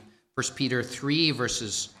1 Peter 3,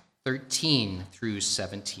 verses 13 through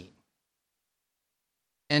 17.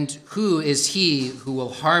 And who is he who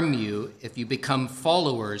will harm you if you become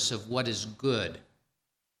followers of what is good?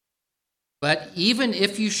 But even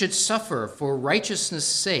if you should suffer for righteousness'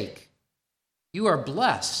 sake, you are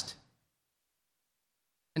blessed.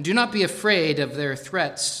 And do not be afraid of their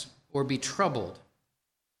threats or be troubled,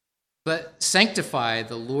 but sanctify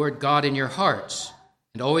the Lord God in your hearts,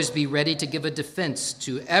 and always be ready to give a defense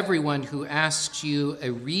to everyone who asks you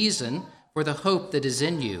a reason for the hope that is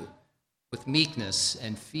in you, with meekness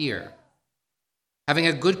and fear, having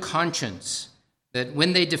a good conscience, that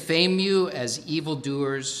when they defame you as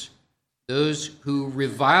evildoers, those who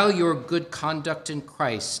revile your good conduct in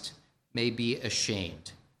Christ may be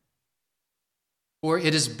ashamed. For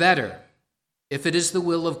it is better, if it is the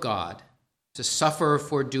will of God, to suffer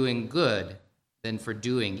for doing good than for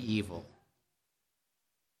doing evil.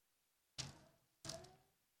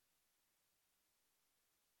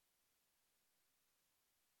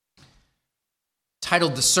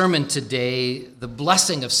 Titled the sermon today, The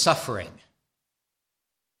Blessing of Suffering.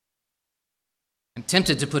 I'm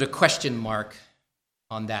tempted to put a question mark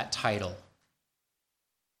on that title.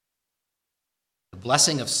 The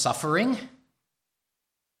blessing of suffering?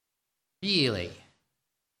 Really?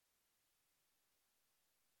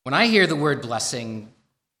 When I hear the word blessing,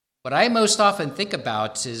 what I most often think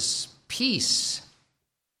about is peace,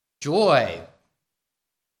 joy,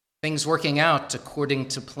 things working out according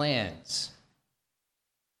to plans.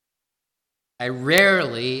 I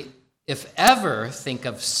rarely, if ever, think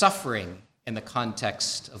of suffering in the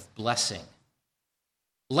context of blessing,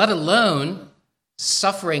 let alone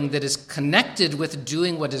suffering that is connected with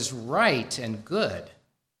doing what is right and good.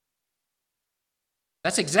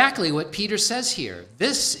 That's exactly what Peter says here.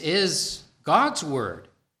 This is God's word.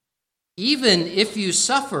 Even if you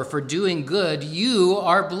suffer for doing good, you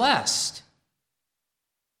are blessed.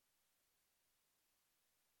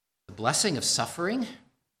 The blessing of suffering?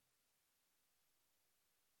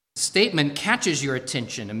 The statement catches your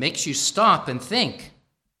attention and makes you stop and think.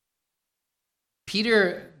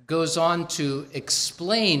 Peter goes on to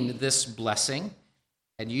explain this blessing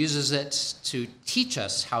and uses it to teach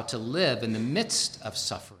us how to live in the midst of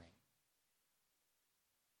suffering.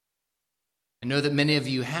 I know that many of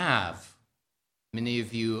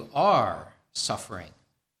you are suffering.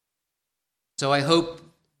 So I hope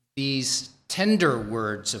these tender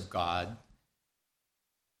words of God,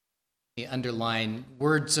 the underlying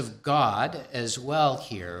words of God as well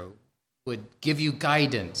here, would give you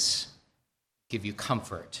guidance, give you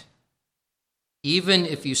comfort. Even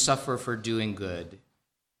if you suffer for doing good,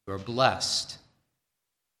 you're blessed.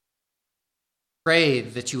 Pray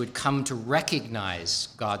that you would come to recognize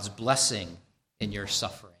God's blessing in your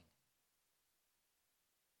suffering.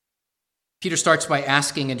 Peter starts by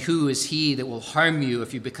asking, and who is he that will harm you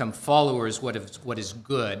if you become followers what is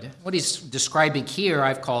good? What he's describing here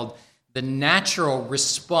I've called the natural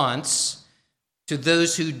response to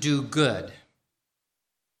those who do good.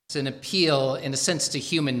 It's an appeal, in a sense, to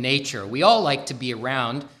human nature. We all like to be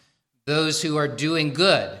around those who are doing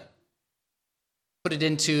good. Put it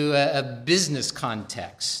into a business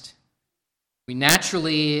context. We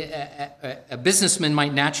naturally, a businessman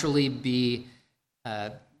might naturally be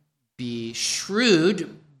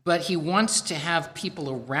shrewd, but he wants to have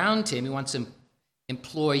people around him. He wants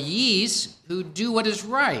employees who do what is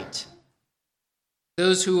right.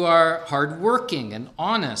 Those who are hardworking and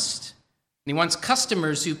honest. And he wants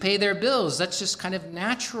customers who pay their bills. That's just kind of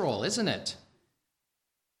natural, isn't it?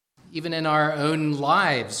 Even in our own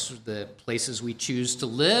lives, the places we choose to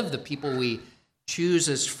live, the people we choose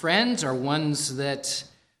as friends are ones that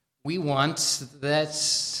we want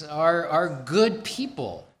that are good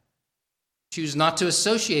people. Choose not to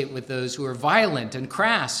associate with those who are violent and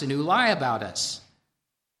crass and who lie about us.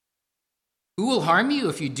 Who will harm you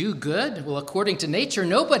if you do good? Well, according to nature,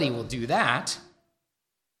 nobody will do that.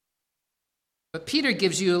 But Peter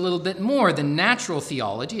gives you a little bit more than natural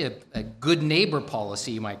theology, a good neighbor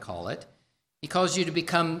policy, you might call it. He calls you to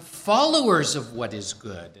become followers of what is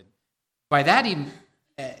good. By that,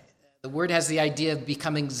 the word has the idea of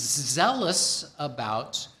becoming zealous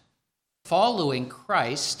about following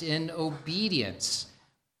Christ in obedience.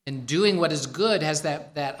 And doing what is good has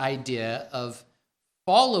that idea of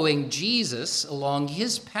following Jesus along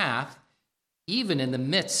his path, even in the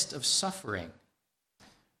midst of suffering.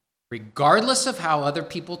 Regardless of how other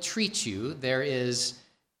people treat you, there is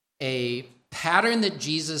a pattern that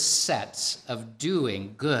Jesus sets of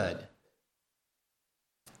doing good.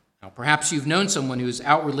 Now, perhaps you've known someone who's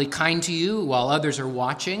outwardly kind to you while others are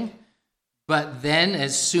watching, but then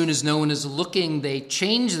as soon as no one is looking, they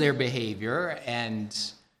change their behavior and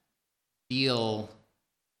deal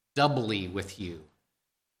doubly with you.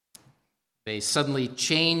 They suddenly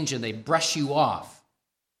change and they brush you off.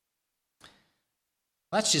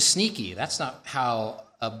 That's just sneaky. That's not how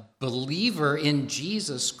a believer in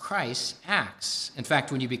Jesus Christ acts. In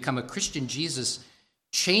fact, when you become a Christian, Jesus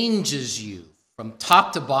changes you from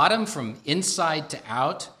top to bottom, from inside to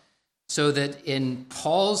out, so that in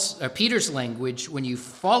Peter's language, when you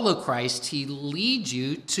follow Christ, he leads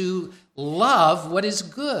you to love what is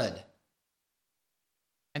good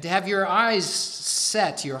and to have your eyes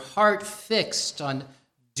set, your heart fixed on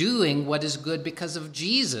doing what is good because of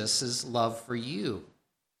Jesus' love for you.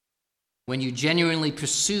 When you genuinely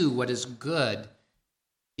pursue what is good,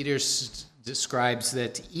 Peter describes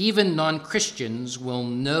that even non-Christians will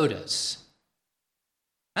notice.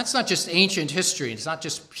 That's not just ancient history. It's not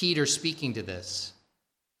just Peter speaking to this.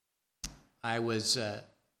 I was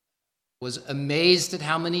amazed at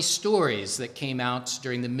how many stories that came out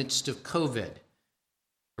during the midst of COVID.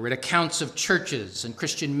 I read accounts of churches and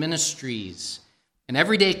Christian ministries and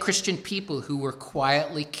everyday Christian people who were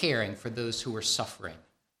quietly caring for those who were suffering.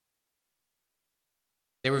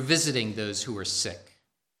 They were visiting those who were sick.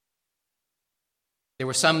 There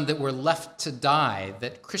were some that were left to die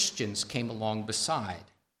that Christians came along beside.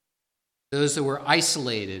 Those that were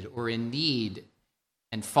isolated or in need,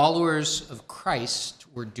 and followers of Christ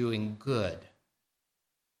were doing good.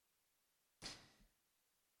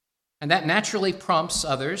 And that naturally prompts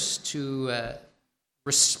others to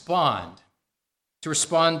respond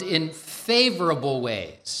in favorable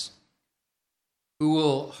ways. Who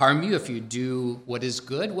will harm you if you do what is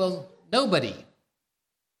good? Well, nobody.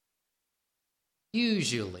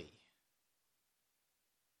 Usually.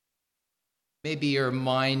 Maybe your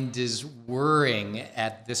mind is whirring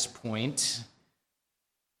at this point.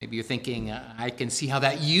 Maybe you're thinking, I can see how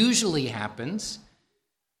that usually happens.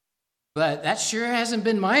 But that sure hasn't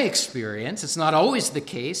been my experience. It's not always the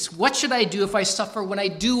case. What should I do if I suffer when I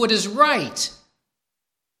do what is right?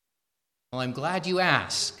 Well, I'm glad you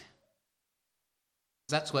ask.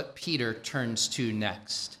 That's what Peter turns to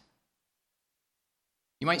next.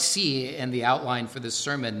 You might see in the outline for this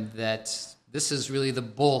sermon that this is really the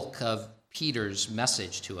bulk of Peter's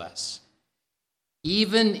message to us.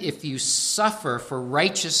 Even if you suffer for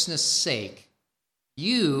righteousness' sake,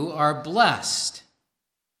 you are blessed.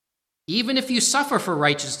 Even if you suffer for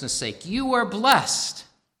righteousness' sake, you are blessed.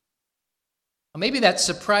 Well, maybe that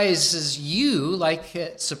surprises you like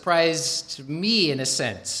it surprised me in a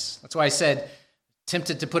sense. That's why I said,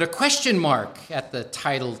 tempted to put a question mark at the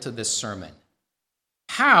title to this sermon.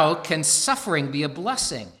 How can suffering be a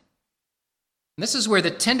blessing? And this is where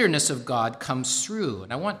the tenderness of God comes through.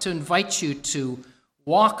 And I want to invite you to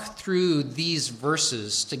walk through these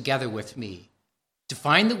verses together with me to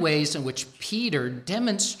find the ways in which Peter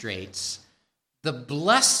demonstrates the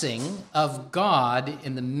blessing of God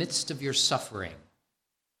in the midst of your suffering.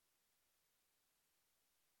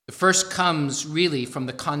 The first comes really from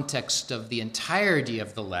the context of the entirety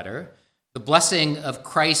of the letter, the blessing of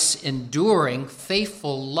Christ's enduring,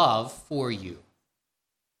 faithful love for you.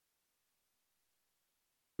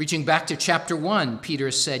 Reaching back to chapter 1, Peter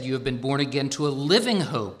said, "You have been born again to a living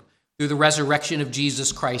hope through the resurrection of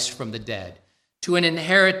Jesus Christ from the dead, to an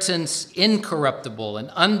inheritance incorruptible and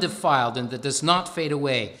undefiled and that does not fade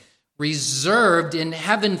away, reserved in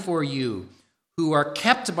heaven for you, who are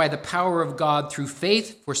kept by the power of God through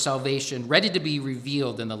faith for salvation, ready to be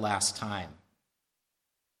revealed in the last time."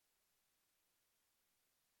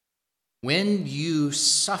 When you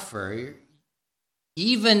suffer,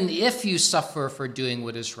 even if you suffer for doing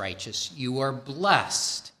what is righteous, you are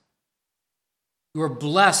blessed. You are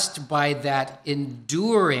blessed by that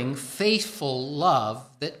enduring, faithful love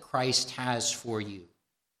that Christ has for you.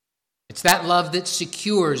 It's that love that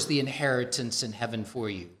secures the inheritance in heaven for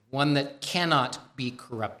you, one that cannot be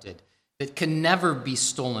corrupted, that can never be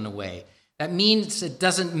stolen away. That means it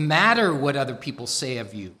doesn't matter what other people say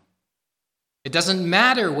of you. It doesn't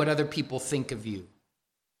matter what other people think of you.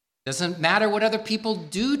 It doesn't matter what other people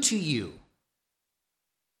do to you.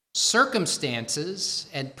 Circumstances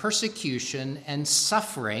and persecution and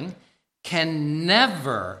suffering can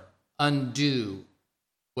never undo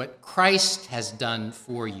what Christ has done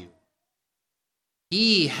for you.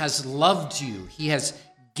 He has loved you. He has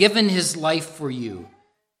given his life for you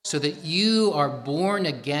so that you are born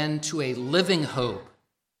again to a living hope,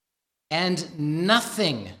 and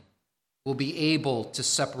nothing will be able to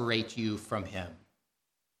separate you from him.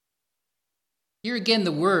 Here again,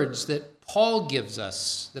 the words that Paul gives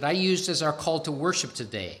us that I used as our call to worship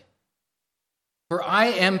today. "For I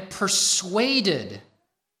am persuaded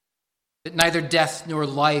that neither death nor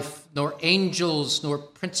life, nor angels, nor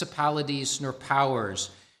principalities, nor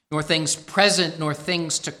powers, nor things present, nor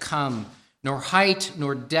things to come, nor height,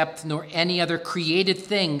 nor depth, nor any other created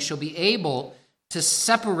thing shall be able to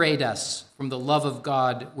separate us from the love of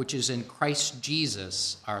God which is in Christ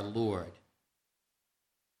Jesus our Lord.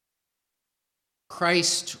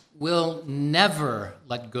 Christ will never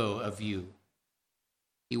let go of you.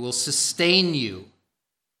 He will sustain you.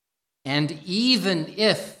 And even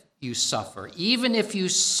if you suffer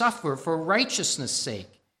for righteousness'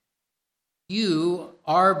 sake, you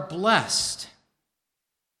are blessed.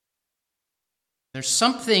 There's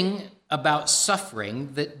something about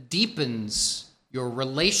suffering that deepens your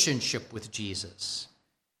relationship with Jesus.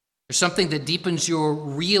 There's something that deepens your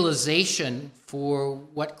realization for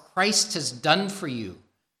what Christ has done for you.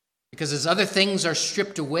 Because as other things are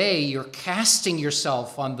stripped away, you're casting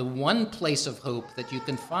yourself on the one place of hope that you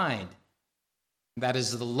can find. That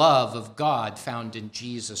is the love of God found in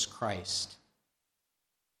Jesus Christ.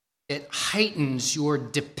 It heightens your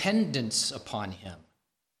dependence upon him.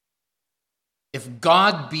 If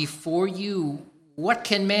God be for you, what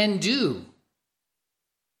can man do?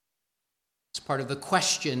 It's part of the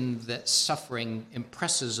question that suffering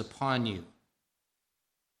impresses upon you.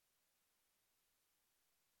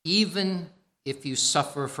 Even if you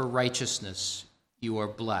suffer for righteousness, you are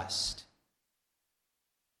blessed.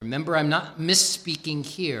 Remember, I'm not misspeaking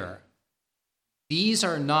here. These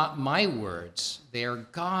are not my words, they are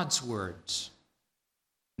God's words.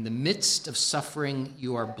 In the midst of suffering,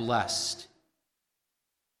 you are blessed.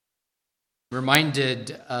 I'm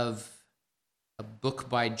reminded of a book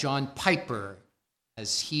by John Piper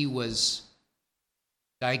as he was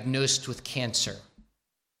diagnosed with cancer.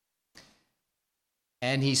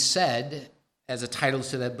 And he said, as a title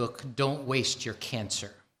to that book, "Don't waste your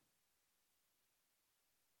cancer."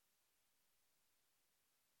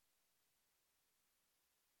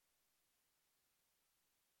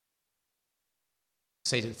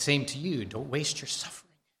 Say the same to you. Don't waste your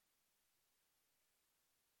suffering.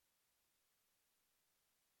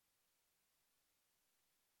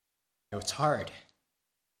 I know it's hard.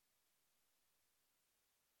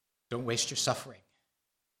 Don't waste your suffering.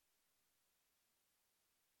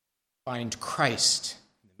 Find Christ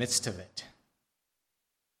in the midst of it.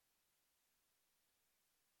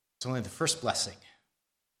 It's only the first blessing.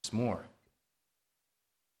 There's more.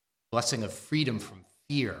 Blessing of freedom from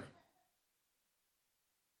fear.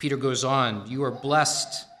 Peter goes on, you are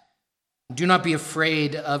blessed. Do not be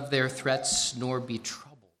afraid of their threats, nor be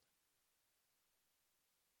troubled.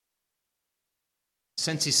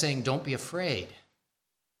 Since he's saying, don't be afraid.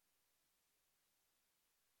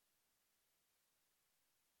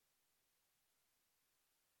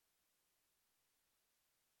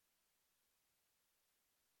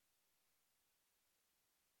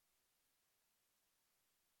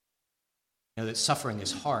 You know that suffering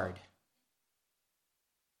is hard.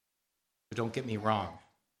 But don't get me wrong.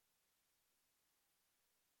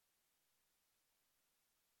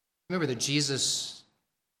 Remember that Jesus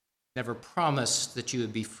never promised that you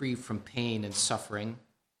would be free from pain and suffering.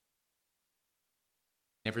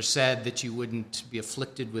 Never said that you wouldn't be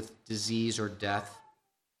afflicted with disease or death.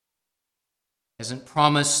 Hasn't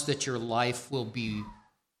promised that your life will be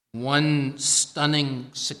one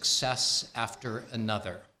stunning success after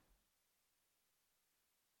another.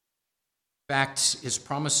 In fact, his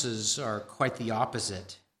promises are quite the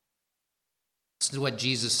opposite. Listen to what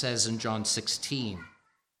Jesus says in John 16.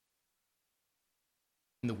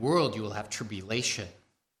 In the world you will have tribulation.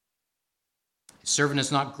 His servant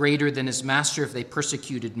is not greater than his master. If they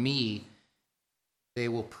persecuted me, they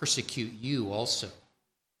will persecute you also.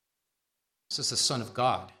 This is the Son of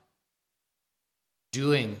God,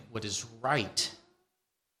 doing what is right,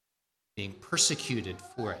 being persecuted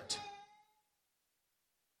for it.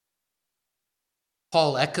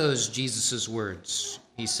 Paul echoes Jesus' words.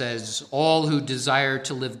 He says, all who desire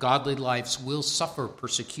to live godly lives will suffer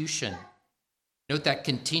persecution. Note that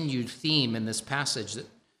continued theme in this passage, that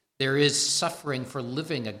there is suffering for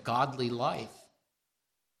living a godly life.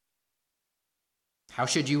 How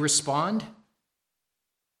should you respond?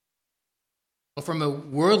 Well, from a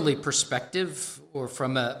worldly perspective, or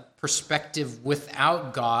from a perspective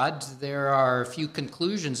without God, there are a few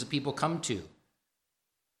conclusions that people come to.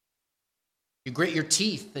 You grit your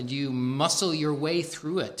teeth and you muscle your way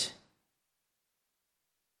through it.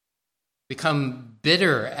 Become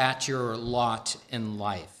bitter at your lot in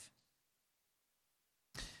life.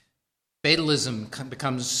 Fatalism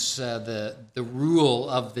becomes the rule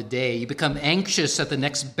of the day. You become anxious at the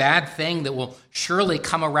next bad thing that will surely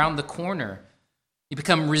come around the corner. You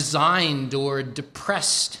become resigned or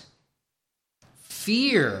depressed.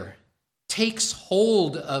 Fear takes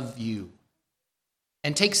hold of you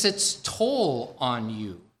and takes its toll on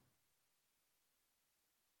you.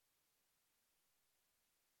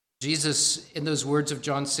 Jesus, in those words of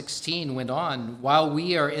John 16, went on, while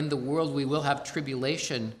we are in the world, we will have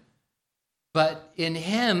tribulation, but in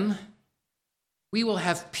him we will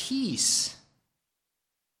have peace.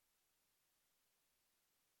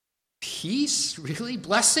 Peace? Really?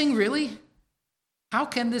 Blessing? Really? How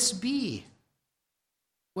can this be?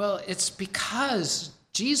 Well, it's because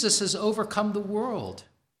Jesus has overcome the world.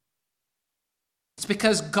 It's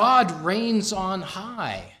because God reigns on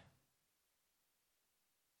high.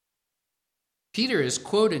 Peter is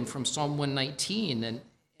quoting from Psalm 119,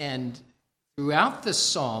 and throughout this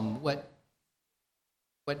psalm, what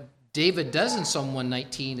David does in Psalm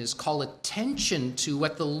 119 is call attention to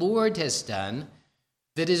what the Lord has done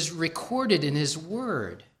that is recorded in his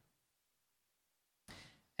word.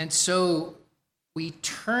 And so we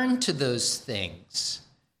turn to those things.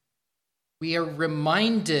 We are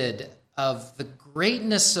reminded of the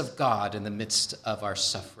greatness of God in the midst of our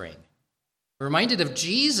suffering. We're reminded of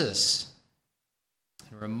Jesus,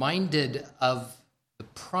 and reminded of the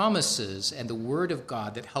promises and the word of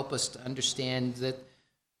God that help us to understand that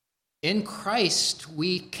in Christ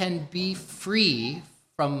we can be free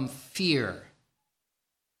from fear.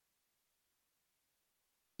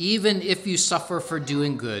 Even if you suffer for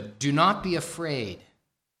doing good, do not be afraid.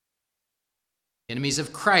 Enemies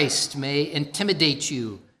of Christ may intimidate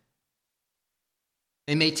you.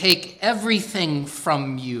 They may take everything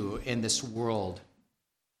from you in this world.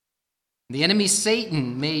 The enemy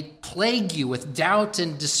Satan may plague you with doubt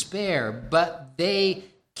and despair, but they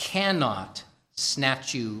cannot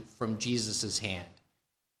snatch you from Jesus' hand.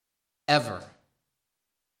 Ever.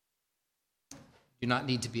 You do not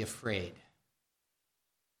need to be afraid.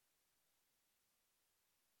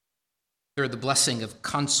 Third, the blessing of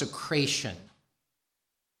consecration.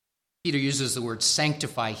 Peter uses the word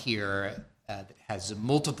sanctify here. That has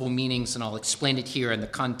multiple meanings, and I'll explain it here in the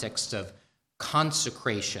context of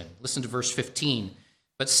consecration. Listen to verse 15.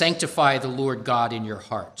 But sanctify the Lord God in your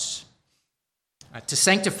hearts. To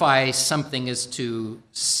sanctify something is to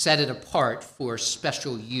set it apart for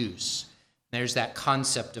special use. There's that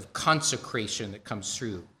concept of consecration that comes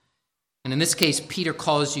through. And in this case, Peter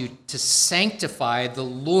calls you to sanctify the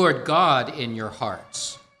Lord God in your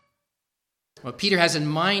hearts. What Peter has in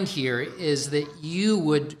mind here is that you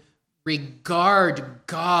would regard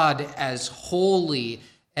God as holy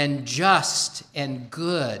and just and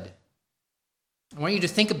good. I want you to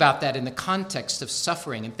think about that in the context of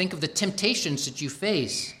suffering and think of the temptations that you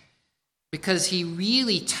face, because he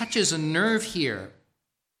really touches a nerve here.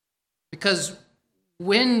 Because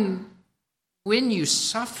when you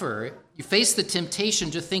suffer, you face the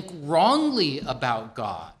temptation to think wrongly about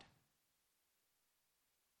God.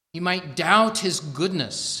 You might doubt his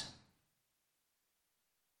goodness.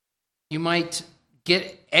 You might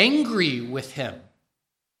get angry with him.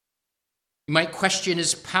 You might question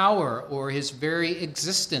his power or his very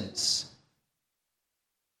existence.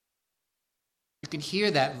 You can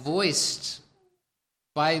hear that voiced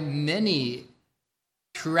by many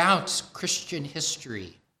throughout Christian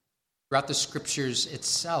history, throughout the scriptures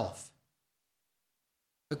itself.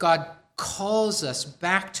 But God calls us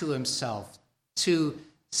back to himself to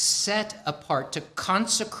set apart, to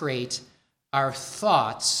consecrate our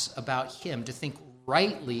thoughts about him, to think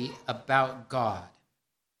rightly about God.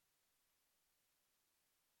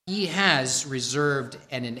 He has reserved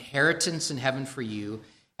an inheritance in heaven for you,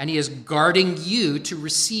 and he is guarding you to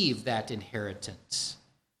receive that inheritance.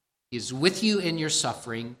 He is with you in your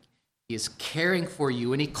suffering. He is caring for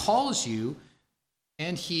you, and he calls you,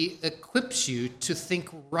 and he equips you to think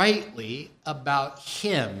rightly about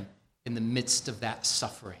him in the midst of that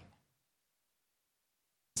suffering.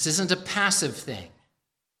 This isn't a passive thing.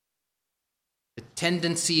 The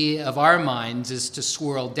tendency of our minds is to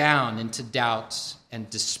swirl down into doubts and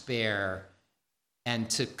despair and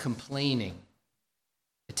to complaining.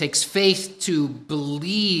 It takes faith to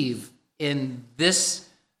believe in this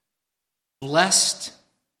blessed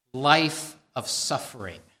life of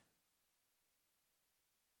suffering.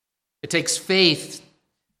 It takes faith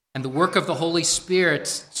and the work of the Holy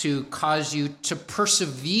Spirit to cause you to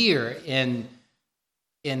persevere in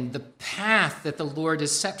the path that the Lord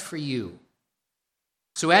has set for you.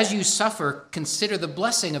 So as you suffer, consider the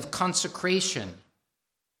blessing of consecration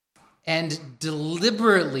and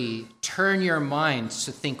deliberately turn your minds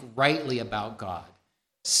to think rightly about God.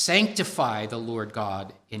 Sanctify the Lord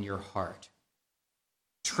God in your heart.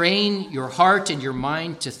 Train your heart and your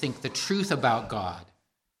mind to think the truth about God.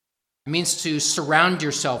 It means to surround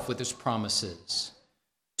yourself with his promises,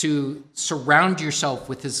 to surround yourself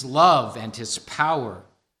with his love and his power,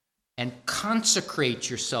 and consecrate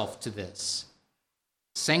yourself to this.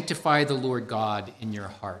 Sanctify the Lord God in your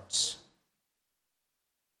hearts.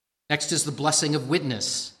 Next is the blessing of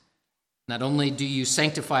witness. Not only do you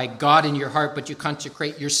sanctify God in your heart, but you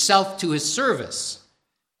consecrate yourself to his service.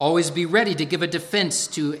 Always be ready to give a defense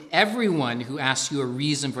to everyone who asks you a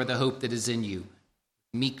reason for the hope that is in you,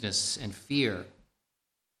 meekness and fear.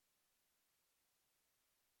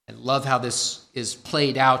 I love how this is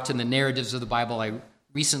played out in the narratives of the Bible. I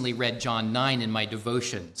recently read John 9 in my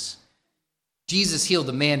devotions. Jesus healed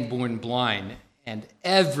a man born blind, and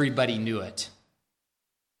everybody knew it.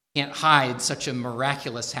 Can't hide such a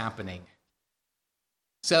miraculous happening.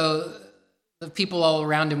 So the people all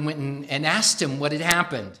around him went and asked him what had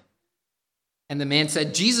happened. And the man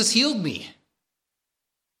said, "Jesus healed me."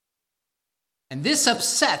 And this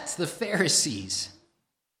upset the Pharisees.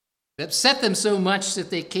 It upset them so much that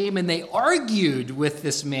they came and they argued with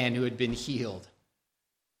this man who had been healed.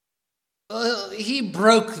 He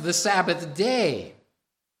broke the Sabbath day.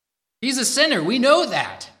 He's a sinner. We know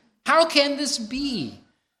that. How can this be?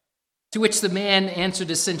 To which the man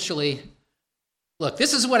answered essentially, "Look,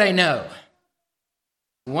 this is what I know.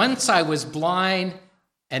 Once I was blind,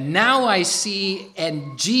 and now I see,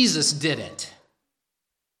 and Jesus did it.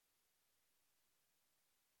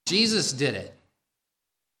 Jesus did it."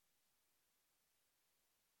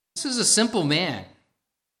 This is a simple man.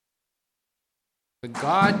 But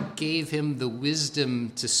God gave him the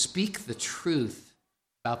wisdom to speak the truth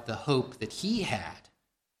about the hope that he had.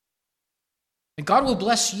 And God will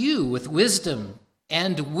bless you with wisdom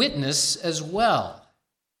and witness as well.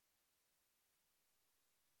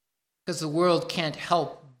 Because the world can't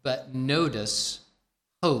help but notice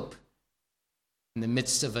hope in the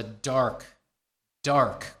midst of a dark,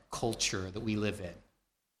 dark culture that we live in.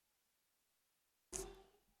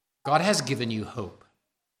 God has given you hope.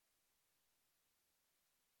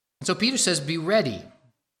 And so Peter says, be ready.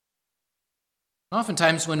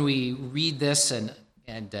 Oftentimes when we read this and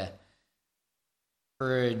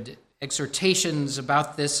heard exhortations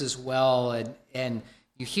about this as well, and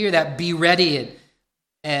you hear that be ready,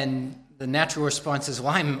 and the natural response is,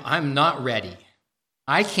 well, I'm not ready.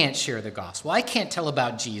 I can't share the gospel. I can't tell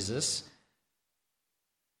about Jesus.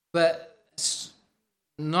 But it's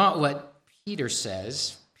not what Peter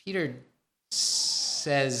says. Peter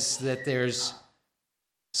says that there's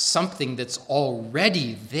something that's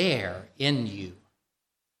already there in you.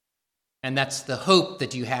 And that's the hope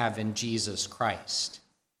that you have in Jesus Christ.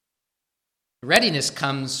 Readiness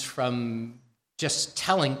comes from just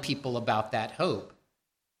telling people about that hope.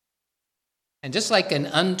 And just like an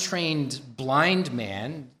untrained blind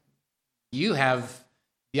man, you have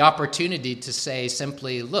the opportunity to say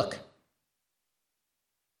simply, look,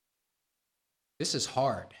 this is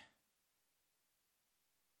hard.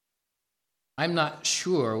 I'm not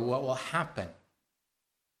sure what will happen.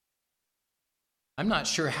 I'm not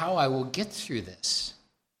sure how I will get through this.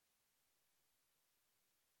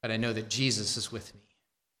 But I know that Jesus is with me.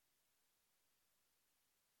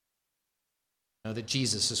 I know that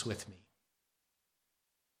Jesus is with me.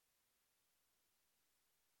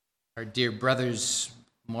 Our dear brothers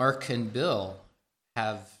Mark and Bill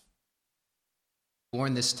have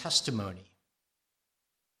borne this testimony.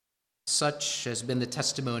 Such has been the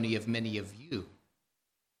testimony of many of you.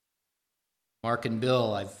 Mark and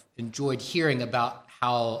Bill, I've enjoyed hearing about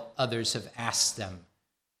how others have asked them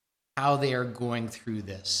how they are going through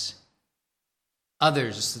this.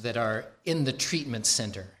 Others that are in the treatment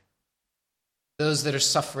center, those that are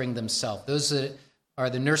suffering themselves, those that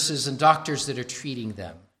are the nurses and doctors that are treating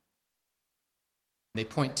them. They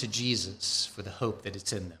point to Jesus for the hope that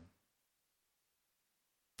it's in them.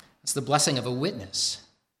 It's the blessing of a witness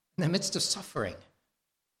in the midst of suffering.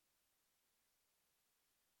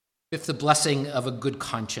 Fifth, the blessing of a good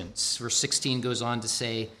conscience. Verse 16 goes on to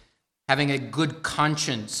say, having a good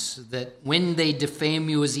conscience, that when they defame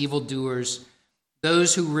you as evildoers,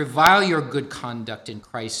 those who revile your good conduct in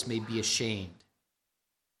Christ may be ashamed.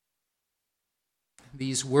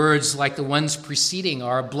 These words, like the ones preceding,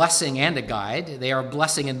 are a blessing and a guide. They are a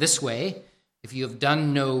blessing in this way. If you have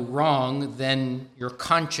done no wrong, then your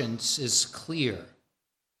conscience is clear. It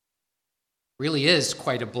really is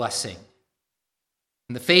quite a blessing.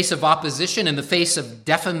 In the face of opposition, in the face of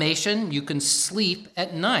defamation, you can sleep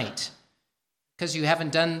at night because you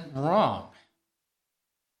haven't done wrong.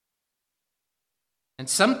 And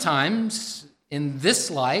sometimes in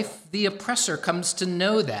this life, the oppressor comes to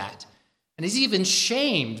know that. And is even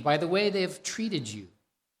shamed by the way they have treated you.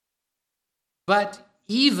 But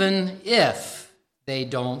even if they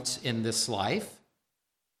don't in this life,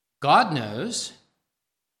 God knows,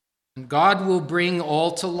 and God will bring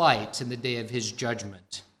all to light in the day of his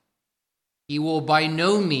judgment. He will by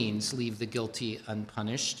no means leave the guilty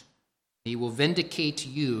unpunished. He will vindicate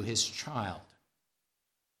you, his child.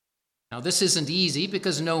 Now, this isn't easy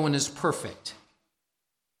because no one is perfect.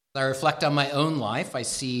 As I reflect on my own life, I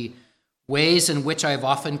see ways in which I have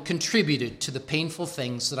often contributed to the painful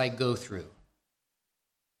things that I go through.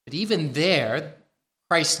 But even there,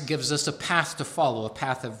 Christ gives us a path to follow, a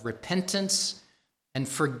path of repentance and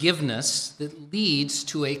forgiveness that leads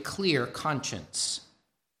to a clear conscience.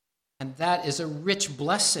 And that is a rich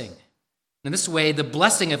blessing. In this way, the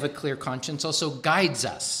blessing of a clear conscience also guides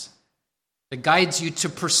us. It guides you to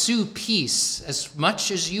pursue peace as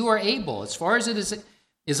much as you are able, as far as it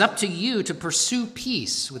is up to you to pursue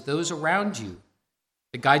peace with those around you.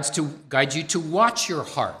 It guides you to watch your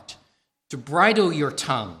heart, to bridle your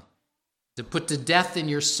tongue, to put to death in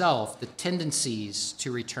yourself the tendencies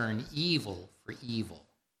to return evil for evil.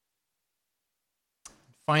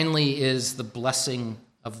 Finally is the blessing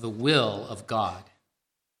of the will of God.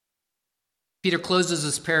 Peter closes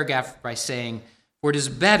this paragraph by saying, "For it is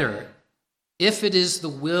better, if it is the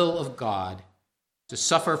will of God, to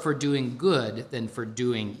suffer for doing good than for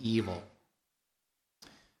doing evil."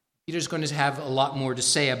 Peter's going to have a lot more to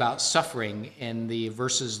say about suffering in the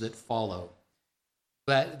verses that follow.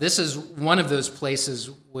 But this is one of those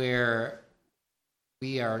places where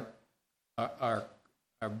we are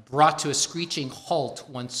brought to a screeching halt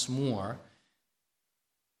once more,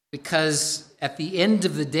 because at the end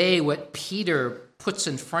of the day, what Peter puts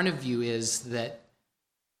in front of you is that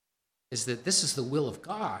this is the will of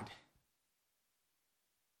God.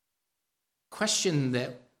 The question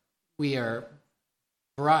that we are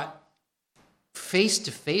brought face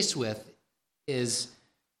to face with is,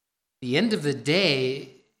 the end of the day,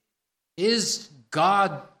 is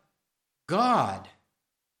God God?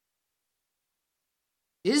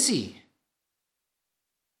 Is he?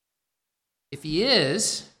 If he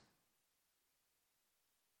is,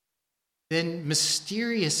 then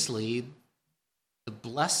mysteriously the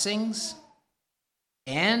blessings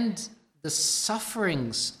and the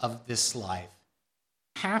sufferings of this life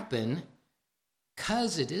happen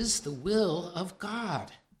because it is the will of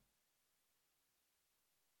God.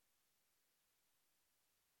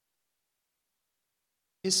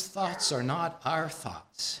 His thoughts are not our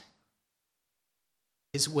thoughts.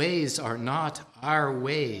 His ways are not our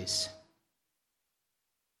ways.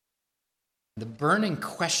 The burning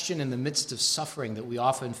question in the midst of suffering that we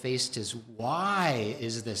often face is, why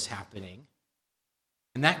is this happening?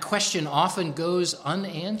 And that question often goes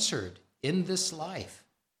unanswered in this life.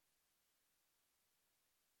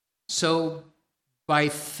 So, by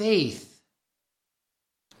faith,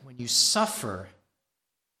 when you suffer,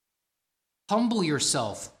 humble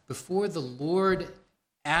yourself before the Lord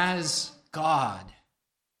as God.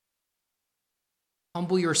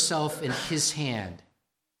 Humble yourself in his hand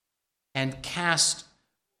and cast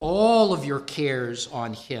all of your cares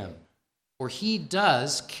on him, for he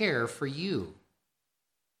does care for you.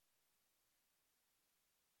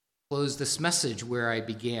 Close this message where I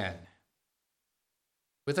began,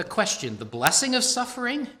 with a question: the blessing of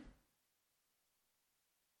suffering?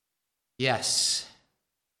 Yes.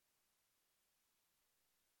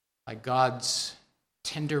 By God's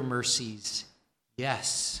tender mercies,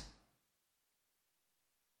 yes.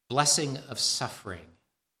 Blessing of suffering,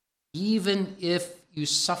 even if you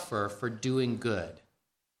suffer for doing good.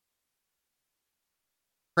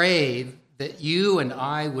 Pray that you and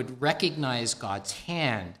I would recognize God's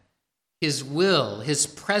hand, his will, his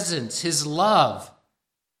presence, his love,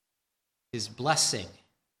 his blessing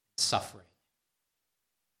in suffering.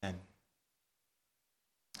 Amen.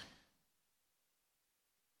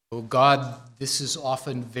 Oh God, this is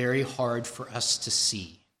often very hard for us to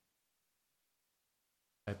see.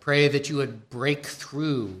 I pray that you would break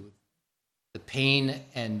through the pain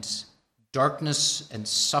and darkness and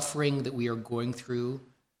suffering that we are going through,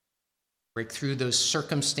 break through those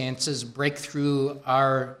circumstances, break through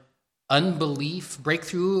our unbelief, break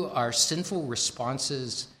through our sinful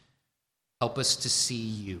responses. Help us to see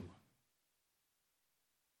you.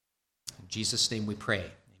 In Jesus' name we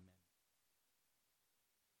pray.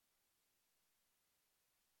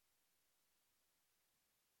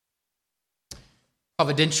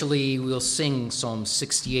 Providentially, we'll sing Psalm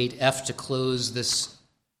 68F to close this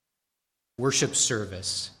worship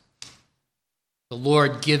service. The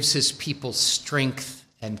Lord gives his people strength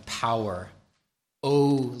and power.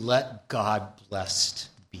 Oh, let God blessed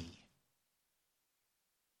be.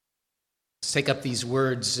 Let's take up these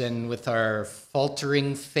words and with our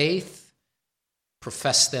faltering faith,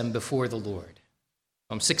 profess them before the Lord.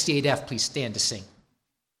 Psalm 68F, please stand to sing.